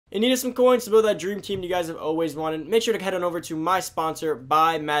and needed some coins to build that dream team you guys have always wanted, make sure to head on over to my sponsor,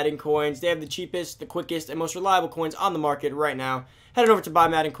 Buy Madden Coins. They have the cheapest, the quickest, and most reliable coins on the market right now. Head on over to Buy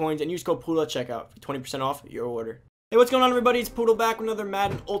Madden Coins and use code Poodle at checkout for 20% off your order. Hey, what's going on, everybody? It's Poodle back with another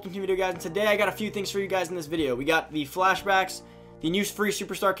Madden Ultimate Team video, guys. And today I got a few things for you guys in this video. We got the flashbacks, the new free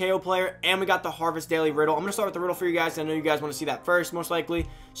Superstar KO player, and we got the Harvest Daily Riddle. I'm going to start with the riddle for you guys. I know you guys want to see that first, most likely,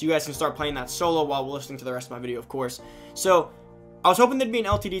 so you guys can start playing that solo while we're listening to the rest of my video, of course. So I was hoping there'd be an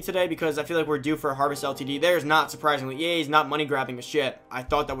LTD today because I feel like we're due for a Harvest LTD. There's not, surprisingly. EA's not money grabbing a shit. I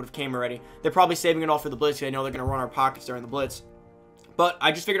thought that would have came already. They're probably saving it all for the Blitz because they know they're going to run our pockets during the Blitz. But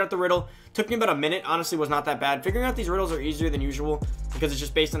I just figured out the riddle. Took me about a minute. Honestly, was not that bad. Figuring out these riddles are easier than usual because it's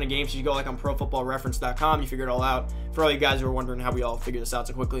just based on a game. So you go like on ProFootballReference.com. You figure it all out. For all you guys who are wondering how we all figure this out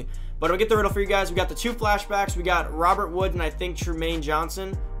so quickly. But I'll get the riddle for you guys. We got the two flashbacks. We got Robert Woods and I think Tremaine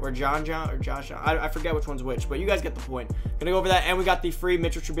Johnson or Josh. I forget which one's which, but you guys get the point. Gonna go over that, and we got the free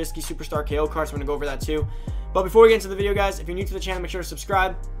Mitchell Trubisky Superstar KO card. So I'm gonna go over that too. But before we get into the video, guys, if you're new to the channel, make sure to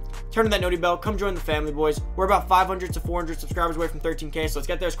subscribe. Turn on that noti bell. Come join the family, boys. We're about 500 to 400 subscribers away from 13K, so let's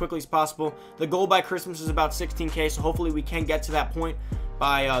get there as quickly as possible. The goal by Christmas is about 16K, so hopefully we can get to that point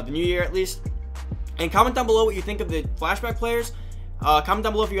by the new year at least. And comment down below what you think of the flashback players. Comment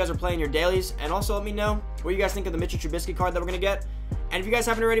down below if you guys are playing your dailies, and also let me know what you guys think of the Mitchell Trubisky card that we're going to get. And if you guys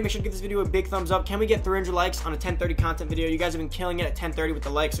haven't already, make sure to give this video a big thumbs up. Can we get 300 likes on a 10:30 content video? You guys have been killing it at 10:30 with the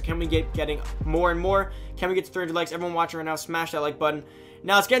likes, so can we get getting more and more? Can we get to 300 likes? Everyone watching right now, smash that like button.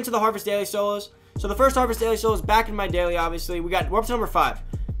 Now let's get into the Harvest Daily solos. So the first Harvest Daily solo is back in my daily, obviously. We're up to number 5.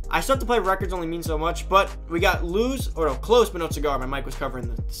 I still have to play records, only mean so much, but we got close, but no cigar. My mic was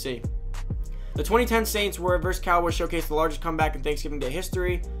covering the C. The 2010 Saints were versus Cowboys showcased the largest comeback in Thanksgiving Day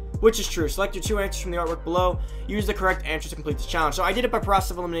history, which is true. Select your 2 answers from the artwork below. Use the correct answer to complete this challenge. So I did it by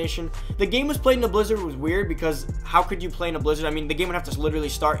process of elimination. The game was played in a blizzard. It was weird because how could you play in a blizzard? I mean, the game would have to literally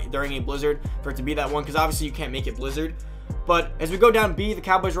start during a blizzard for it to be that one because obviously you can't make it blizzard. But as we go down, B, the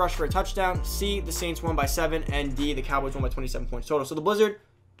Cowboys rushed for a touchdown. C, the Saints won by 7. And D, the Cowboys won by 27 points total. So the blizzard,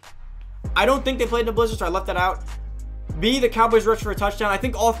 I don't think they played in a blizzard, so I left that out. B, the Cowboys rushed for a touchdown. I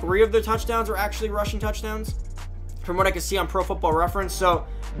think all 3 of their touchdowns were actually rushing touchdowns from what I could see on Pro Football Reference. So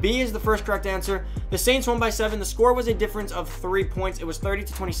B is the first correct answer. The Saints won by 7. The score was a difference of 3 points. It was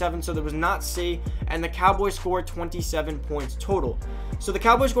 30-27, so there was not C. And the Cowboys scored 27 points total. So the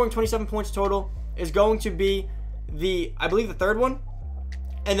Cowboys scoring 27 points total is going to be I believe the third one,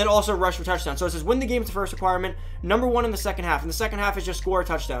 and then also rush for touchdown. So it says win the game is the first requirement. Number 1 in the second half. And the second half is just score a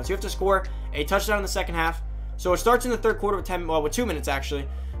touchdown. So you have to score a touchdown in the second half. So it starts in the third quarter with 2 minutes actually.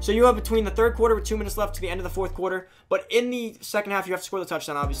 So you have between the third quarter with 2 minutes left to the end of the fourth quarter. But in the second half, you have to score the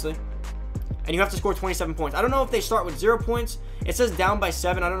touchdown, obviously. And you have to score 27 points. I don't know if they start with 0 points. It says down by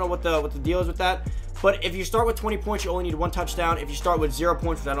 7. I don't know what the deal is with that. But if you start with 20 points, you only need 1 touchdown. If you start with 0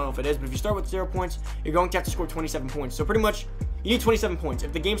 points, which I don't know if it is, but if you start with 0 points, you're going to have to score 27 points. So pretty much, you need 27 points.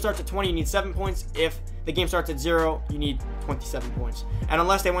 If the game starts at 20, you need 7 points. If the game starts at 0, you need 27 points. And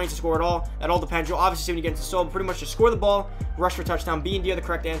unless they want you to score at all, that all depends. You'll obviously see when you get into solo. Pretty much just score the ball, rush for touchdown. B and D are the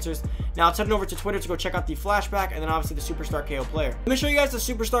correct answers. Now let's head over to Twitter to go check out the flashback and then obviously the Superstar KO player. Let me show you guys the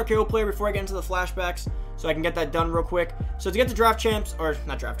Superstar KO player before I get into the flashbacks so I can get that done real quick. So to get the draft champs, or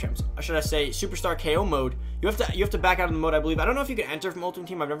not draft champs, should I say Superstar KO mode, you have to back out of the mode, I believe. I don't know if you can enter from Ultimate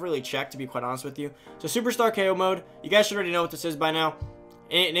Team. I've never really checked, to be quite honest with you. So Superstar KO mode, you guys should already know what this is by now.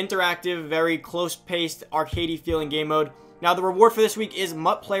 An interactive, very close-paced, arcadey feeling game mode. Now, the reward for this week is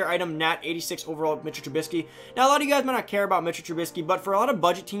MUT player item Nat 86 overall Mitchell Trubisky. Now, a lot of you guys might not care about Mitchell Trubisky, but for a lot of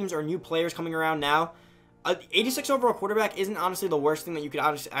budget teams or new players coming around now, 86 overall quarterback isn't honestly the worst thing that you could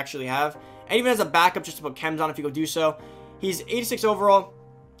actually have. And even as a backup, just to put chems on if you go do so. He's 86 overall.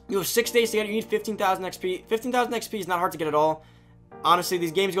 You have 6 days to get it. You need 15,000 XP. 15,000 XP is not hard to get at all. Honestly,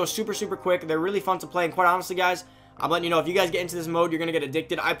 these games go super, super quick. They're really fun to play. And quite honestly, guys, I'm letting you know, if you guys get into this mode, you're going to get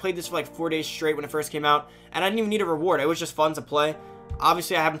addicted. I played this for like 4 days straight when it first came out, and I didn't even need a reward. It was just fun to play.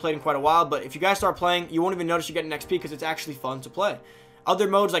 Obviously, I haven't played in quite a while, but if you guys start playing, you won't even notice you're getting XP because it's actually fun to play. Other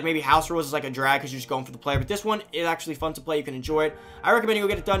modes, like maybe House Rules, is like a drag because you're just going for the player, but this one is actually fun to play. You can enjoy it. I recommend you go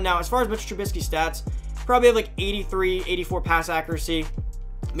get it done now. As far as Mitchell Trubisky stats, probably have like 83, 84 pass accuracy,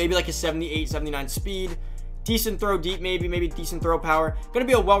 maybe like a 78, 79 speed, decent throw deep, maybe decent throw power. Going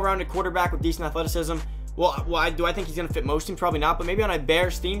to be a well-rounded quarterback with decent athleticism. Well, do I think he's going to fit most teams? Probably not, but maybe on a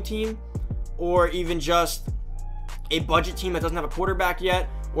Bears theme team or even just a budget team that doesn't have a quarterback yet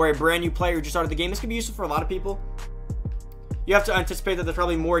or a brand new player who just started the game. This could be useful for a lot of people. You have to anticipate that there's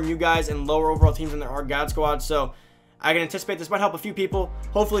probably more new guys and lower overall teams than there are God Squad, so I can anticipate this might help a few people.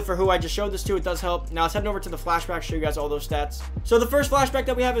 Hopefully for who I just showed this to, it does help. Now let's head over to the flashback, show you guys all those stats. So the first flashback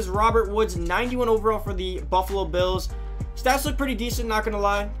that we have is Robert Woods, 91 overall for the Buffalo Bills. Stats look pretty decent, not going to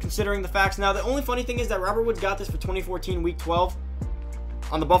lie, considering the facts. Now, the only funny thing is that Robert Woods got this for 2014 Week 12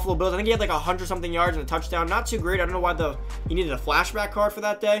 on the Buffalo Bills. I think he had like 100-something yards and a touchdown. Not too great. I don't know why he needed a flashback card for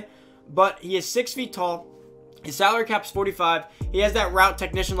that day. But he is 6 feet tall. His salary cap's 45. He has that route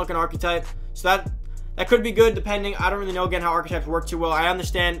technician looking archetype. So that could be good depending. I don't really know, again, how archetypes work too well. I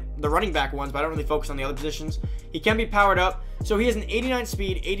understand the running back ones, but I don't really focus on the other positions. He can be powered up. So he has an 89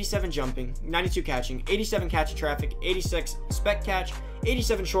 speed, 87 jumping, 92 catching, 87 catch in traffic, 86 spec catch,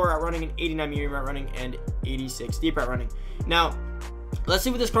 87 short route running, and 89 medium route running, and 86 deep route running. Now, let's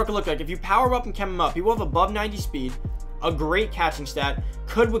see what this card could look like. If you power up and chem him up, he will have above 90 speed, a great catching stat,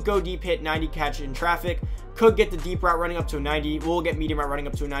 could go deep hit 90 catch in traffic, could get the deep route running up to a 90, will get medium route running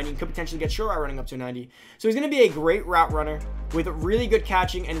up to a 90, and could potentially get short route running up to a 90. So he's going to be a great route runner with really good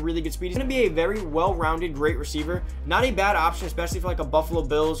catching and really good speed. He's going to be a very well-rounded, great receiver. Not a bad option, especially for like a Buffalo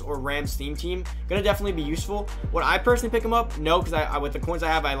Bills or Rams theme team. Going to definitely be useful. Would I personally pick him up? No, because I with the coins I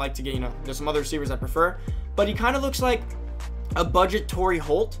have, I like to get, there's some other receivers I prefer. But he kind of looks like a budget Torrey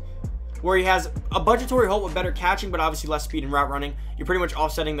Holt, where he has a budget Torrey Holt with better catching, but obviously less speed and route running. You're pretty much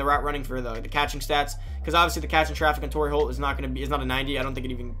offsetting the route running for the catching stats, because obviously the catching traffic on Torrey Holt is not a 90. I don't think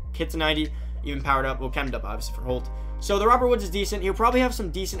it even hits a 90, even powered up, well, chemmed up obviously for Holt. So the Robert Woods is decent. He'll probably have some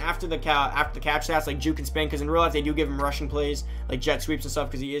decent after the catch stats like juke and spin, because in real life they do give him rushing plays like jet sweeps and stuff,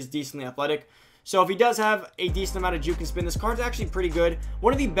 because he is decently athletic. So if he does have a decent amount of juke and spin, this card's actually pretty good.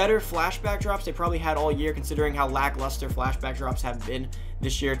 One of the better flashback drops they probably had all year, considering how lackluster flashback drops have been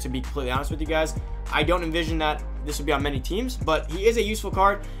this year, to be completely honest with you guys. I don't envision that this would be on many teams, but he is a useful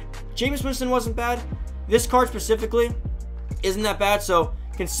card. Jameis Winston wasn't bad. This card specifically isn't that bad, so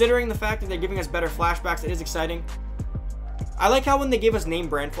considering the fact that they're giving us better flashbacks, it is exciting. I like how when they give us name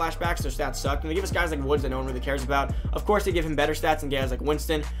brand flashbacks, their stats suck. And they give us guys like Woods that no one really cares about. Of course, they give him better stats than guys like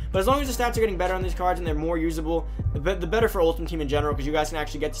Winston. But as long as the stats are getting better on these cards and they're more usable, the better for Ultimate Team in general, because you guys can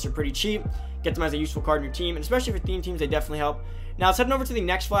actually get this for pretty cheap, get them as a useful card in your team, and especially for theme teams, they definitely help. Now, let's head over to the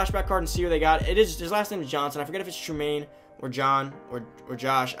next flashback card and see what they got. His last name is Johnson. I forget if it's Tremaine or John or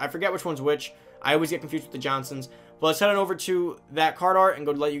Josh. I forget which one's which. I always get confused with the Johnsons. But let's head on over to that card art and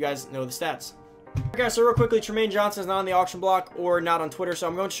go to let you guys know the stats. Okay, so real quickly, Tremaine Johnson is not on the auction block or not on Twitter, so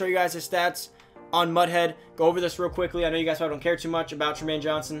I'm going to show you guys his stats on Mudhead. Go over this real quickly. I know you guys probably don't care too much about Tremaine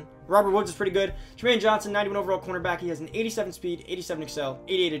Johnson. Robert Woods is pretty good. Tremaine Johnson, 91 overall cornerback. He has an 87 speed, 87 excel,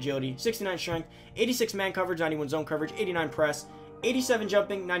 88 agility, 69 strength, 86 man coverage, 91 zone coverage, 89 press, 87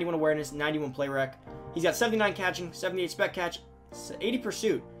 jumping, 91 awareness, 91 play rec. He's got 79 catching, 78 spec catch, 80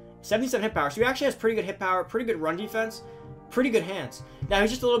 pursuit, 77 hit power. So he actually has pretty good hit power, pretty good run defense, pretty good hands. Now, he's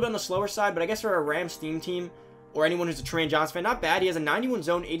just a little bit on the slower side, but I guess for a Rams theme team or anyone who's a Tremaine Johnson fan, not bad. He has a 91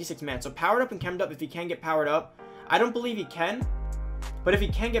 zone, 86 man. So powered up and chemmed up if he can get powered up. I don't believe he can, but if he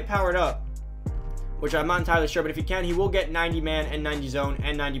can get powered up, which I'm not entirely sure, but if he can, he will get 90 man and 90 zone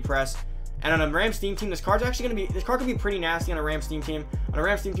and 90 press. And on a Rams theme team, this card could be pretty nasty on a Rams theme team. On a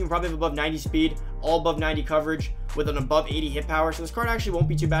Rams theme team, probably have above 90 speed, all above 90 coverage, with an above 80 hit power. So this card actually won't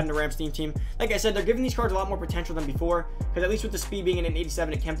be too bad in a Rams theme team. Like I said, they're giving these cards a lot more potential than before, because at least with the speed being in an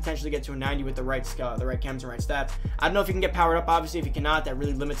 87, it can potentially get to a 90 with the right chems and right stats. I don't know if he can get powered up. Obviously, if he cannot, that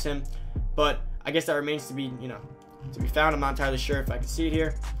really limits him. But I guess that remains to be, to be found. I'm not entirely sure if I can see it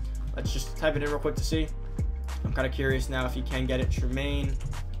here. Let's just type it in real quick to see. I'm kind of curious now if he can get it. Tremaine.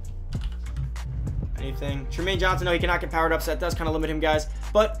 Anything. Tremaine Johnson, no, he cannot get powered up, so that does kind of limit him, guys.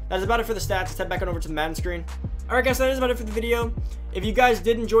 But that is about it for the stats. Let's head back on over to the Madden screen. Alright, guys, that is about it for the video. If you guys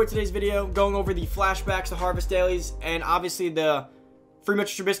did enjoy today's video, going over the flashbacks, the harvest dailies, and obviously the free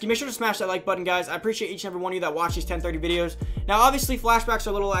Mitchell Trubisky, make sure to smash that like button, guys. I appreciate each and every one of you that watch these 1030 videos. Now, obviously, flashbacks are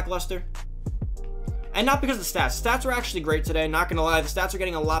a little lackluster. And not because of the stats. Stats are actually great today, not going to lie. The stats are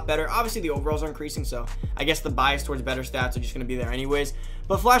getting a lot better. Obviously, the overalls are increasing, so I guess the bias towards better stats are just going to be there anyways.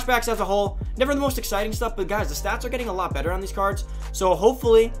 But flashbacks as a whole, never the most exciting stuff, but guys, the stats are getting a lot better on these cards. So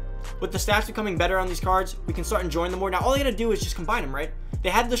hopefully, with the stats becoming better on these cards, we can start enjoying them more. Now, all you got to do is just combine them, right? They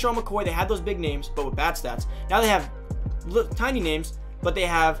had LaShawn McCoy, they had those big names, but with bad stats. Now they have tiny names, but they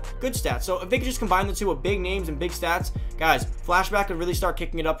have good stats. So if they could just combine the two with big names and big stats, guys, flashback could really start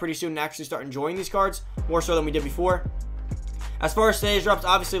kicking it up pretty soon and actually start enjoying these cards more so than we did before. As far as today's drops,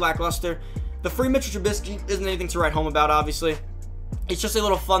 obviously lackluster. The free Mitchell Trubisky isn't anything to write home about, obviously. It's just a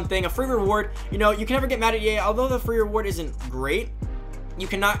little fun thing, a free reward. You can never get mad at EA. Although the free reward isn't great, you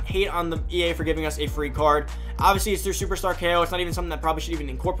cannot hate on the EA for giving us a free card. Obviously, it's through Superstar KO. It's not even something that probably should even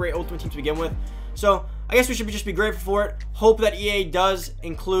incorporate Ultimate Team to begin with. So I guess we should just be grateful for it. Hope that EA does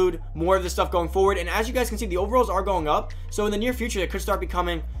include more of this stuff going forward. And as you guys can see, the overalls are going up. So in the near future, it could start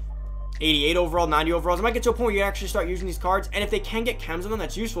becoming 88 overall, 90 overalls. It might get to a point where you actually start using these cards, and if they can get chems on them,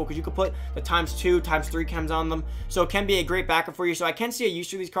 that's useful because you could put the ×2, ×3 chems on them, so it can be a great backup for you. So I can see a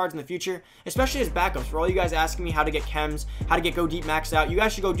use for these cards in the future, especially as backups. For all you guys asking me how to get chems, how to get go deep maxed out, you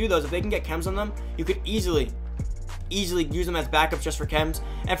guys should go do those. If they can get chems on them, you could easily use them as backups just for chems.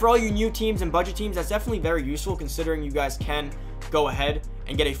 And for all you new teams and budget teams, that's definitely very useful, considering you guys can go ahead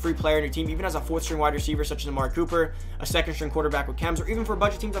and get a free player in your team, even as a 4th string wide receiver such as Amari Cooper, a 2nd string quarterback with chems, or even for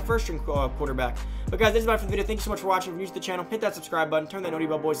budget teams, a 1st string quarterback. But guys, this is about it for the video. Thank you so much for watching. If you're new to the channel, hit that subscribe button, turn that noty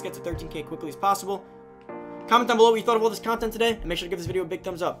bell, boys, get to 13K quickly as possible. Comment down below what you thought of all this content today, and make sure to give this video a big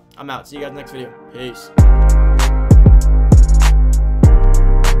thumbs up. I'm out. See you guys in the next video. Peace.